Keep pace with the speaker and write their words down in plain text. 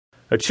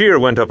A cheer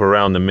went up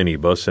around the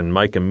minibus, and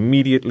Mike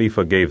immediately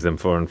forgave them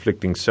for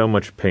inflicting so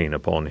much pain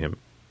upon him.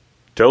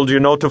 "Told you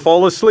not to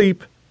fall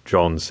asleep,"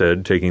 John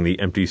said, taking the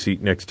empty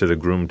seat next to the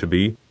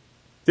groom-to-be.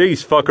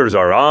 "These fuckers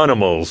are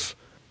animals."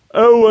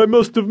 "Oh, I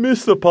must have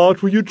missed the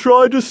part where you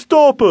tried to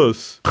stop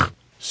us,"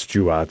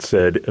 Stuart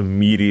said,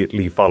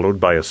 immediately followed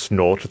by a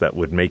snort that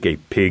would make a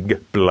pig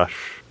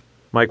blush.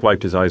 Mike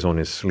wiped his eyes on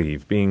his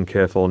sleeve, being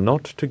careful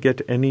not to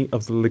get any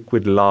of the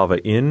liquid lava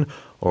in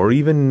or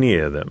even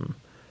near them.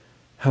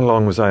 "How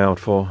long was I out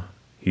for?"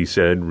 he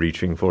said,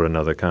 reaching for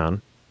another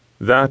can.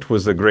 That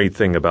was the great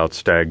thing about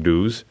stag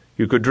doos.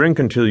 You could drink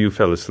until you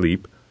fell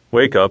asleep,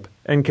 wake up,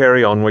 and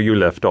carry on where you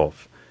left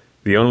off.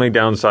 The only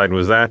downside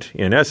was that,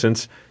 in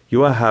essence, you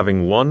were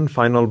having one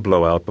final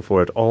blowout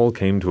before it all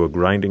came to a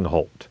grinding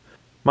halt.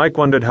 Mike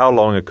wondered how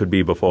long it could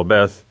be before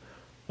Beth,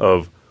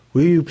 of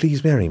 "Will you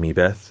please marry me,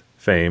 Beth?"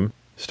 fame,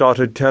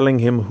 started telling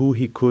him who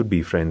he could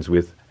be friends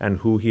with and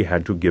who he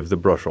had to give the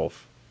brush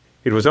off.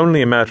 It was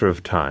only a matter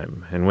of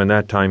time, and when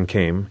that time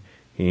came,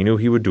 he knew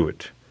he would do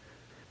it.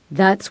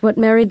 "That's what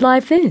married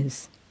life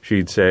is,"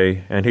 she'd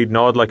say, and he'd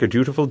nod like a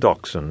dutiful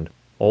dachshund,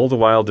 all the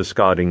while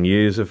discarding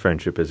years of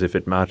friendship as if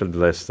it mattered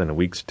less than a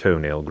week's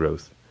toenail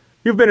growth.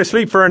 "You've been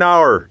asleep for an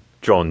hour,"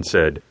 John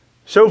said.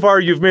 "So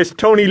far you've missed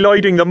Tony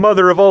lighting the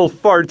mother of all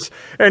farts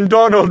and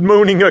Donald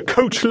mooning a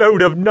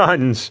coachload of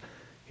nuns."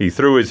 He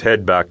threw his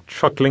head back,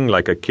 chuckling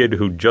like a kid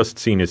who'd just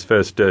seen his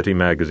first dirty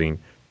magazine.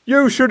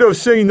 "You should have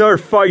seen their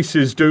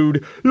faces,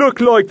 dude.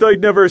 Looked like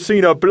they'd never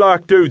seen a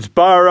black dude's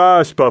bare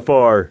ass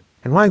before."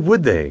 And why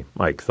would they,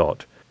 Mike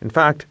thought. In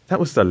fact, that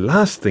was the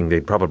last thing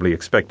they'd probably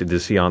expected to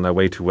see on their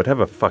way to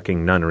whatever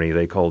fucking nunnery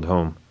they called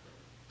home.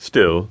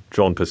 Still,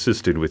 John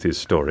persisted with his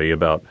story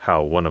about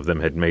how one of them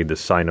had made the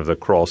sign of the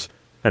cross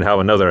and how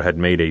another had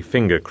made a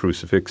finger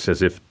crucifix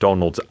as if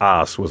Donald's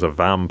ass was a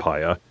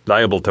vampire,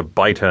 liable to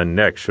bite her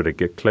neck should it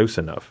get close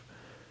enough.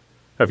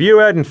 "If you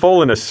hadn't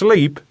fallen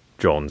asleep,"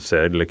 John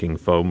said, licking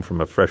foam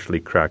from a freshly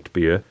cracked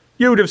beer,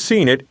 "you'd have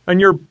seen it,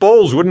 and your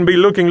balls wouldn't be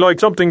looking like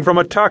something from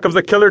Attack of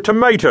the Killer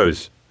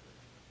Tomatoes."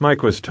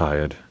 Mike was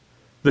tired.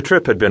 The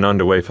trip had been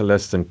underway for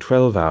less than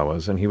 12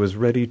 hours, and he was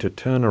ready to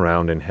turn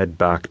around and head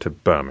back to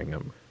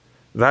Birmingham.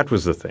 That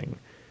was the thing.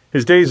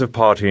 His days of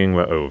partying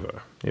were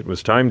over. It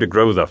was time to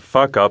grow the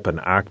fuck up and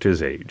act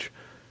his age.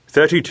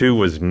 32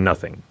 was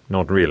nothing,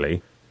 not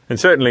really, and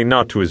certainly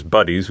not to his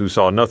buddies who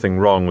saw nothing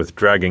wrong with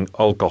dragging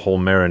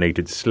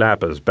alcohol-marinated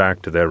slappers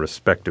back to their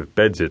respective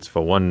bedsits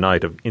for one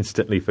night of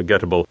instantly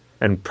forgettable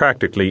and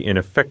practically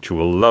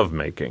ineffectual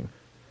love-making.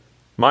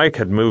 Mike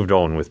had moved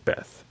on with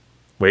Beth,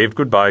 waved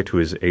goodbye to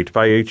his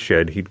 8x8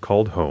 shed he'd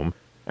called home,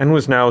 and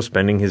was now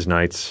spending his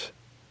nights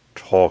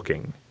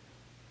talking.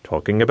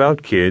 Talking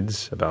about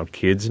kids'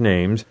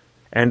 names,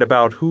 and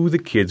about who the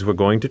kids were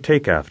going to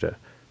take after.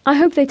 "I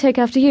hope they take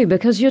after you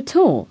because you're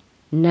tall."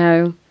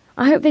 "No.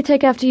 I hope they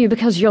take after you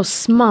because you're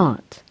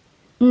smart."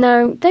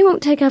 "No, they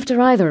won't take after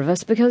either of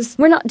us because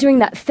we're not doing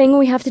that thing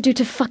we have to do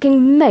to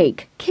fucking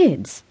make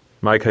kids."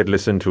 Mike had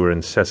listened to her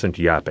incessant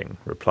yapping,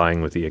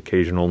 replying with the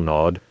occasional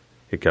nod.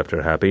 It kept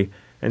her happy,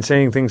 and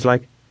saying things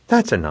like,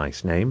 "That's a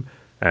nice name,"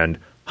 and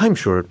 "I'm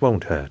sure it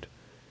won't hurt."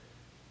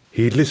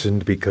 He'd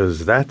listened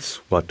because that's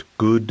what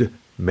good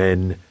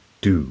men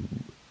do.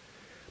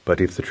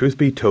 But if the truth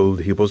be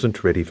told, he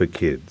wasn't ready for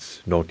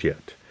kids, not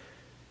yet.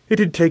 It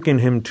had taken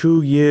him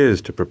 2 years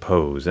to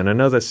propose and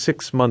another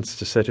 6 months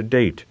to set a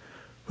date.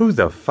 Who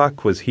the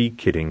fuck was he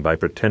kidding by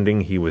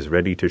pretending he was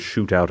ready to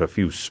shoot out a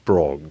few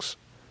sprogs?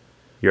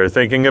 "You're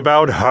thinking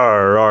about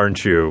her,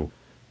 aren't you?"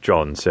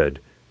 John said.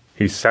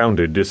 He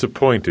sounded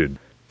disappointed.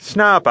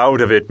 "Snap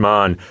out of it,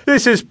 man.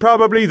 This is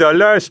probably the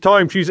last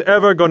time she's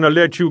ever gonna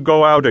let you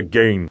go out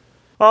again.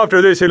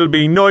 After this, it'll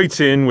be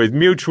nights in with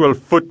mutual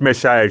foot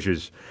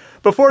massages.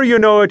 Before you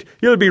know it,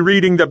 you'll be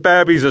reading the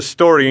babbies a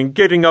story and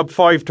getting up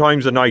 5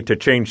 times a night to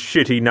change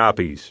shitty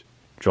nappies."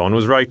 John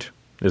was right.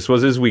 This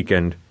was his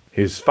weekend.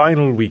 His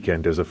final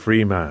weekend as a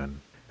free man.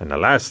 And the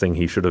last thing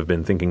he should have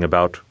been thinking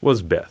about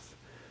was Beth.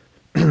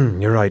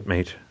 "You're right,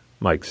 mate,"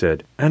 Mike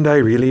said. "And I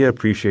really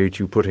appreciate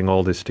you putting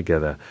all this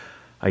together.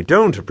 I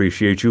don't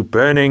appreciate you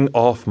burning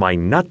off my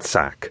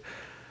nutsack.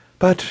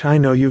 But I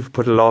know you've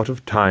put a lot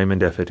of time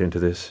and effort into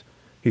this."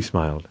 He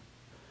smiled.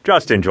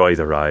 "Just enjoy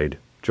the ride,"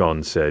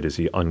 John said as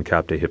he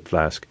uncapped a hip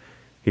flask.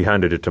 He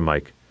handed it to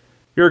Mike.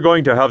 "You're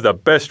going to have the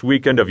best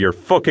weekend of your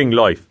fucking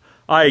life.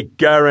 I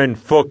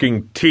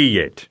guarantee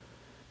it."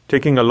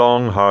 Taking a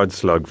long, hard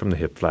slug from the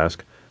hip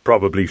flask,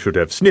 probably should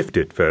have sniffed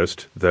it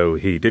first, though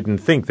he didn't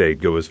think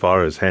they'd go as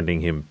far as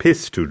handing him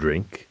piss to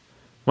drink.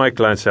 Mike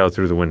glanced out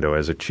through the window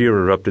as a cheer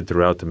erupted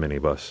throughout the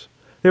minibus.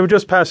 They were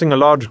just passing a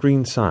large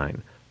green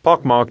sign.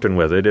 Pockmarked and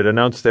weathered, it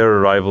announced their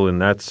arrival in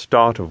that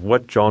start of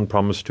what John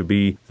promised to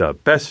be the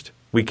best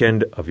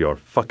weekend of your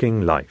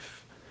fucking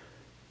life.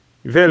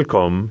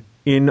 "Welcome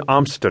in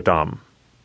Amsterdam."